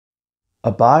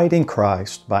Abide in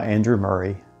Christ by Andrew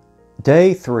Murray.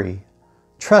 Day 3.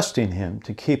 Trusting Him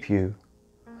to keep you.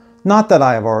 Not that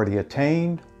I have already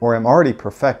attained or am already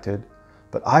perfected,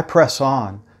 but I press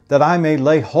on, that I may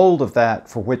lay hold of that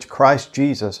for which Christ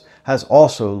Jesus has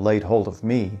also laid hold of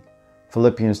me.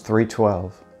 Philippians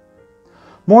 3:12.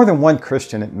 More than one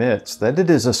Christian admits that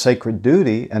it is a sacred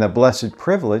duty and a blessed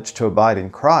privilege to abide in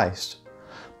Christ,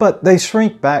 but they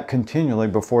shrink back continually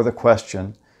before the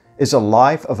question, is a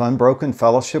life of unbroken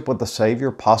fellowship with the Savior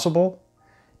possible?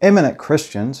 Eminent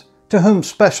Christians, to whom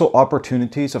special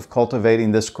opportunities of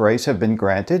cultivating this grace have been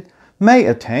granted, may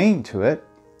attain to it.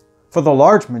 For the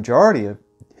large majority of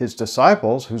His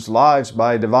disciples, whose lives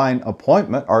by divine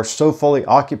appointment are so fully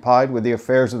occupied with the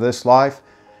affairs of this life,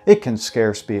 it can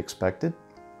scarce be expected.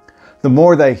 The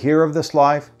more they hear of this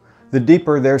life, the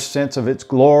deeper their sense of its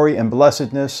glory and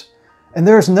blessedness, and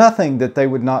there is nothing that they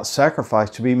would not sacrifice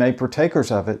to be made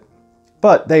partakers of it.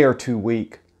 But they are too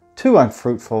weak, too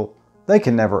unfruitful, they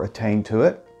can never attain to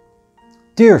it.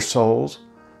 Dear souls,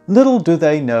 little do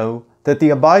they know that the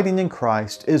abiding in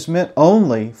Christ is meant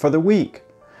only for the weak,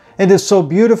 and is so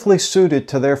beautifully suited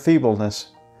to their feebleness.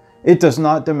 It does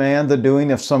not demand the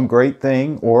doing of some great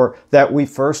thing, or that we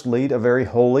first lead a very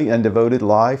holy and devoted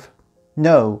life.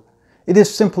 No, it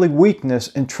is simply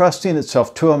weakness entrusting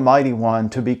itself to a mighty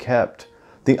one to be kept,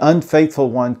 the unfaithful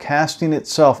one casting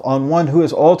itself on one who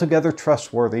is altogether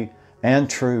trustworthy and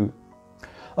true.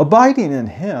 Abiding in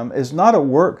Him is not a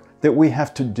work that we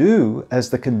have to do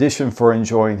as the condition for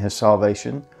enjoying His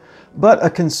salvation, but a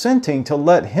consenting to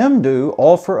let Him do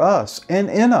all for us and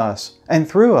in us and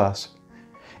through us.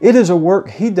 It is a work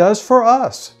He does for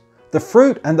us, the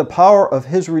fruit and the power of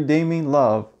His redeeming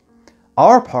love.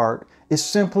 Our part is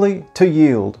simply to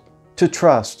yield, to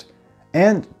trust,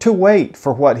 and to wait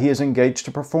for what He is engaged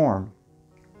to perform.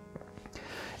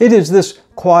 It is this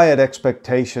quiet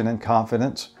expectation and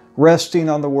confidence, resting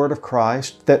on the word of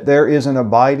Christ, that there is an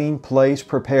abiding place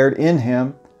prepared in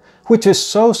Him, which is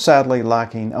so sadly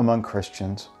lacking among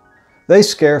Christians. They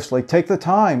scarcely take the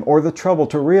time or the trouble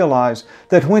to realize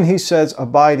that when He says,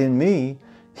 "Abide in me,"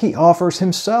 He offers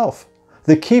Himself,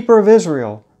 the keeper of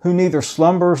Israel, who neither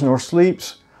slumbers nor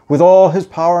sleeps, with all His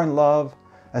power and love,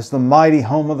 as the mighty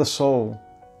home of the soul.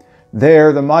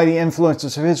 There the mighty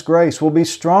influences of His grace will be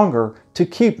stronger to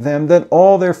keep them than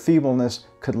all their feebleness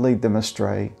could lead them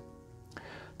astray.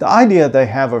 The idea they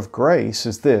have of grace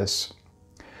is this,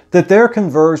 that their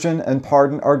conversion and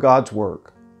pardon are God's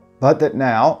work, but that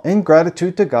now, in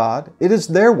gratitude to God, it is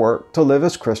their work to live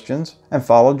as Christians and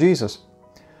follow Jesus.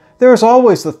 There is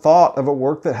always the thought of a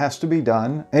work that has to be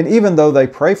done, and even though they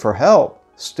pray for help,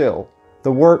 still,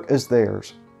 the work is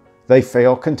theirs. They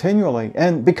fail continually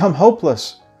and become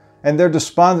hopeless, and their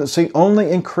despondency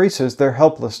only increases their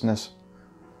helplessness.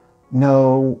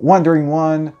 No, wondering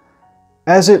one,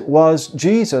 as it was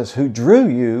Jesus who drew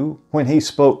you when He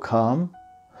spoke, "Come,"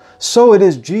 so it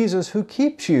is Jesus who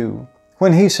keeps you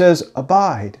when He says,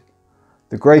 "Abide."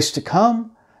 The grace to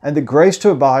come and the grace to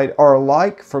abide are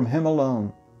alike from Him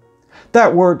alone.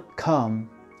 That word "come,"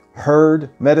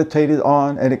 heard, meditated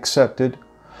on, and accepted,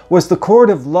 was the cord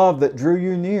of love that drew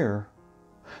you near.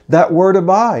 That word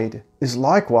 "abide" is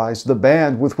likewise the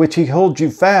band with which He holds you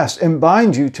fast and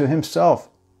binds you to Himself.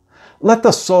 Let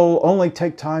the soul only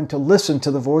take time to listen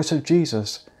to the voice of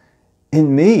Jesus.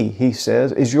 "In me," He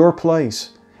says, "is your place,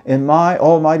 in my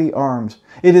almighty arms.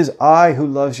 It is I who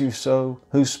loves you so,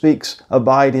 who speaks,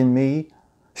 'Abide in me.'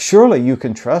 Surely you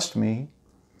can trust me."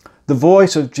 The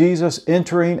voice of Jesus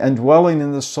entering and dwelling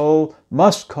in the soul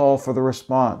must call for the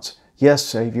response, "Yes,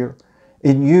 Savior,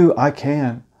 in you I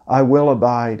can, I will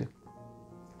abide."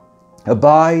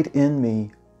 Abide in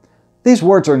me. These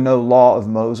words are no law of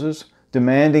Moses,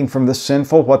 demanding from the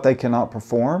sinful what they cannot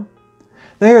perform.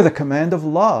 They are the command of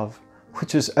love,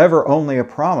 which is ever only a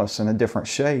promise in a different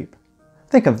shape.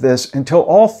 Think of this until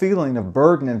all feeling of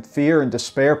burden and fear and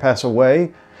despair pass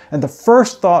away, and the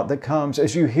first thought that comes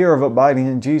as you hear of abiding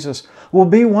in Jesus will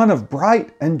be one of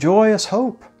bright and joyous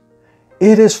hope.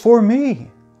 It is for me.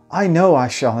 I know I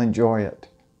shall enjoy it.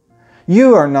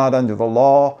 You are not under the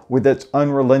law with its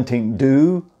unrelenting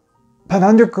do, but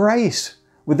under grace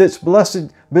with its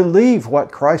blessed believe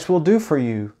what Christ will do for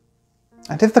you.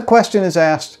 And if the question is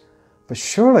asked, "But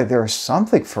surely there is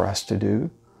something for us to do,"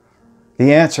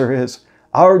 the answer is,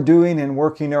 our doing and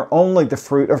working are only the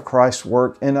fruit of Christ's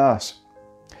work in us.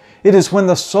 It is when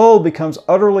the soul becomes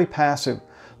utterly passive,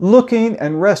 looking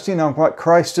and resting on what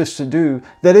Christ is to do,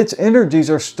 that its energies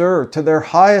are stirred to their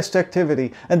highest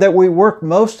activity and that we work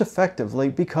most effectively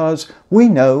because we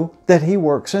know that He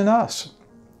works in us.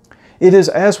 It is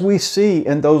as we see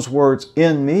in those words,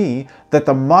 "in me," that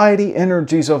the mighty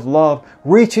energies of love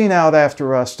reaching out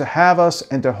after us to have us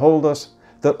and to hold us,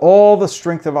 that all the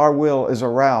strength of our will is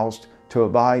aroused to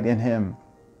abide in Him.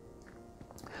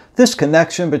 This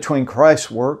connection between Christ's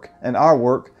work and our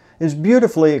work is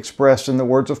beautifully expressed in the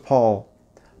words of Paul.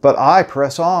 "But I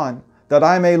press on, that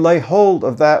I may lay hold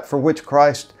of that for which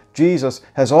Christ Jesus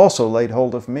has also laid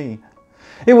hold of me."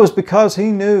 It was because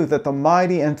he knew that the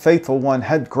mighty and faithful one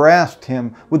had grasped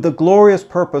him with the glorious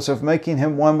purpose of making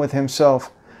him one with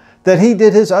himself, that he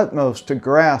did his utmost to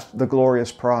grasp the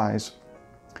glorious prize.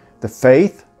 The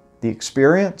faith, the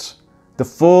experience, the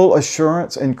full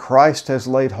assurance in Christ has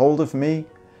laid hold of me,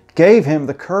 gave him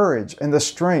the courage and the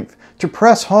strength to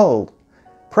press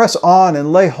on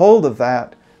and lay hold of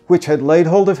that which had laid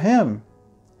hold of him.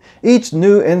 Each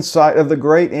new insight of the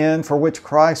great end for which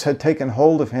Christ had taken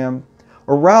hold of him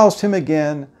aroused him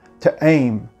again to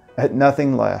aim at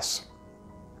nothing less.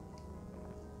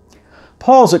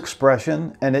 Paul's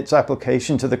expression and its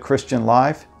application to the Christian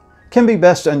life can be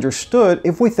best understood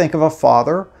if we think of a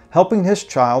father helping his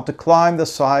child to climb the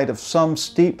side of some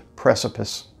steep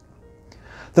precipice.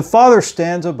 The father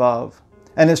stands above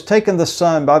and has taken the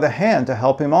son by the hand to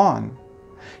help him on.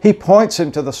 He points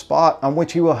him to the spot on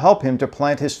which he will help him to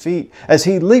plant his feet as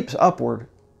he leaps upward.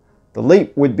 The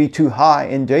leap would be too high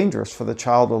and dangerous for the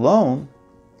child alone.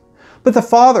 But the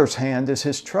father's hand is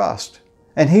his trust,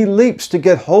 and he leaps to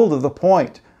get hold of the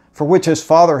point for which his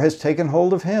father has taken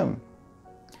hold of him.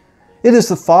 It is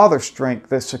the father's strength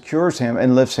that secures him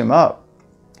and lifts him up,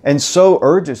 and so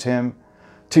urges him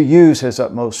to use his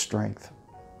utmost strength.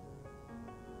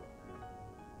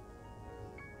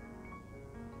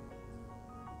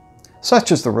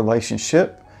 Such is the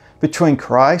relationship between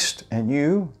Christ and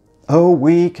you, O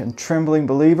weak and trembling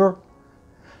believer.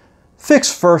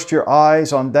 Fix first your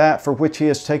eyes on that for which He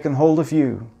has taken hold of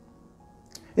you.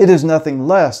 It is nothing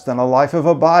less than a life of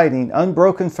abiding,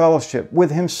 unbroken fellowship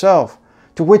with Himself,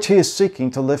 to which He is seeking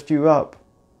to lift you up.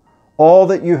 All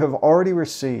that you have already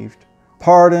received,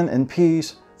 pardon and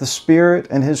peace, the Spirit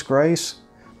and His grace,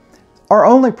 are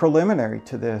only preliminary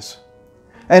to this.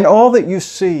 And all that you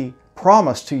see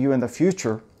promised to you in the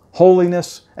future,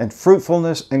 holiness and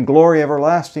fruitfulness and glory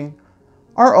everlasting,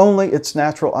 are only its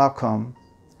natural outcome.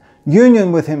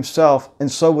 Union with Himself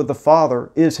and so with the Father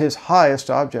is His highest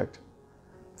object.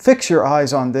 Fix your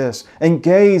eyes on this and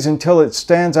gaze until it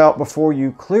stands out before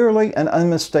you clearly and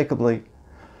unmistakably.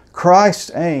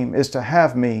 Christ's aim is to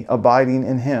have me abiding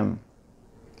in Him.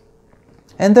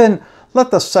 And then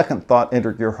let the second thought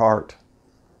enter your heart.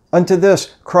 Unto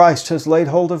this Christ has laid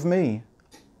hold of me.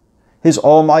 His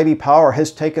almighty power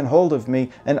has taken hold of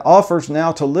me and offers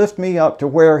now to lift me up to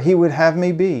where He would have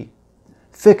me be.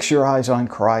 Fix your eyes on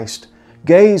Christ.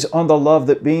 Gaze on the love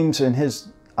that beams in His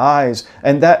eyes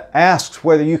and that asks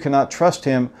whether you cannot trust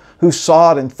Him who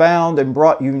sought and found and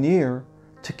brought you near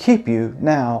to keep you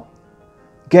now.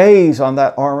 Gaze on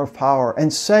that arm of power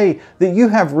and say that you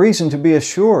have reason to be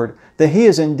assured that He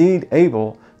is indeed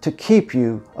able to keep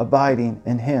you abiding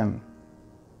in Him.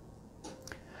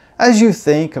 As you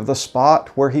think of the spot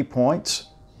where He points,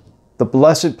 the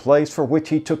blessed place for which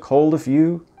He took hold of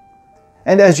you,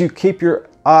 and as you keep your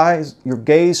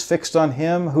gaze fixed on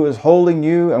Him who is holding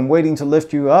you and waiting to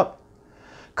lift you up,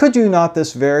 could you not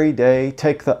this very day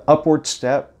take the upward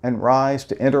step and rise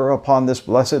to enter upon this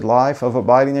blessed life of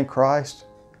abiding in Christ?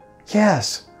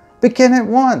 Yes, begin at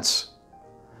once.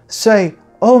 Say,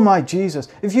 "Oh my Jesus,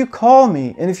 if you call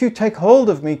me and if you take hold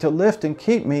of me to lift and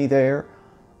keep me there,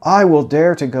 I will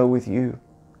dare to go with you."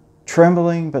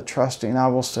 Trembling but trusting, I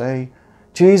will say,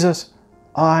 "Jesus,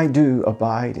 I do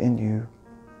abide in you."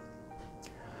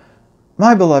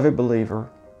 My beloved believer,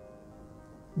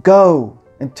 go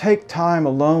and take time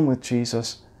alone with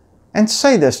Jesus and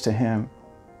say this to Him.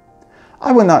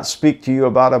 I would not speak to you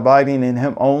about abiding in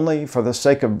Him only for the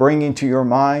sake of bringing to your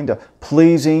mind a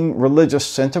pleasing religious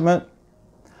sentiment.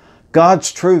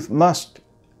 God's truth must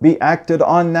be acted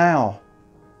on now.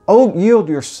 Oh, yield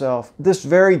yourself this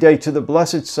very day to the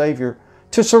blessed Savior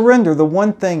to surrender the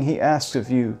one thing He asks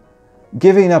of you,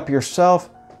 giving up yourself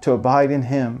to abide in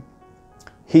Him.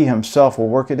 He Himself will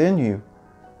work it in you.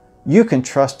 You can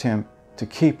trust Him to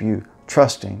keep you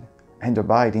trusting and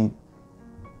abiding.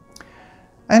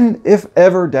 And if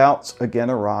ever doubts again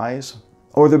arise,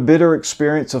 or the bitter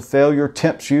experience of failure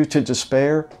tempts you to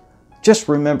despair, just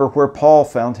remember where Paul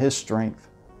found his strength.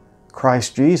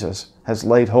 Christ Jesus has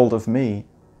laid hold of me.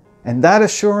 And that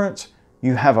assurance,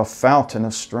 you have a fountain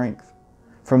of strength.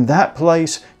 From that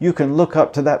place, you can look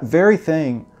up to that very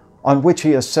thing on which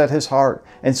He has set His heart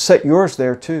and set yours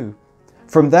there too.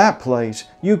 From that place,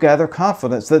 you gather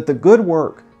confidence that the good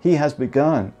work He has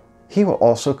begun, He will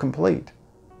also complete.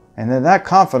 And in that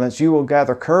confidence you will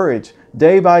gather courage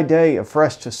day by day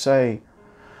afresh to say,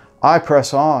 I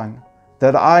press on,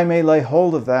 that I may lay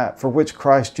hold of that for which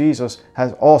Christ Jesus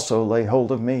has also laid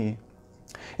hold of me.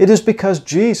 It is because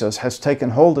Jesus has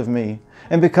taken hold of me,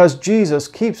 and because Jesus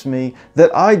keeps me,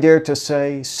 that I dare to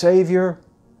say, Savior,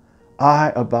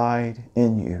 I abide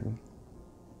in you.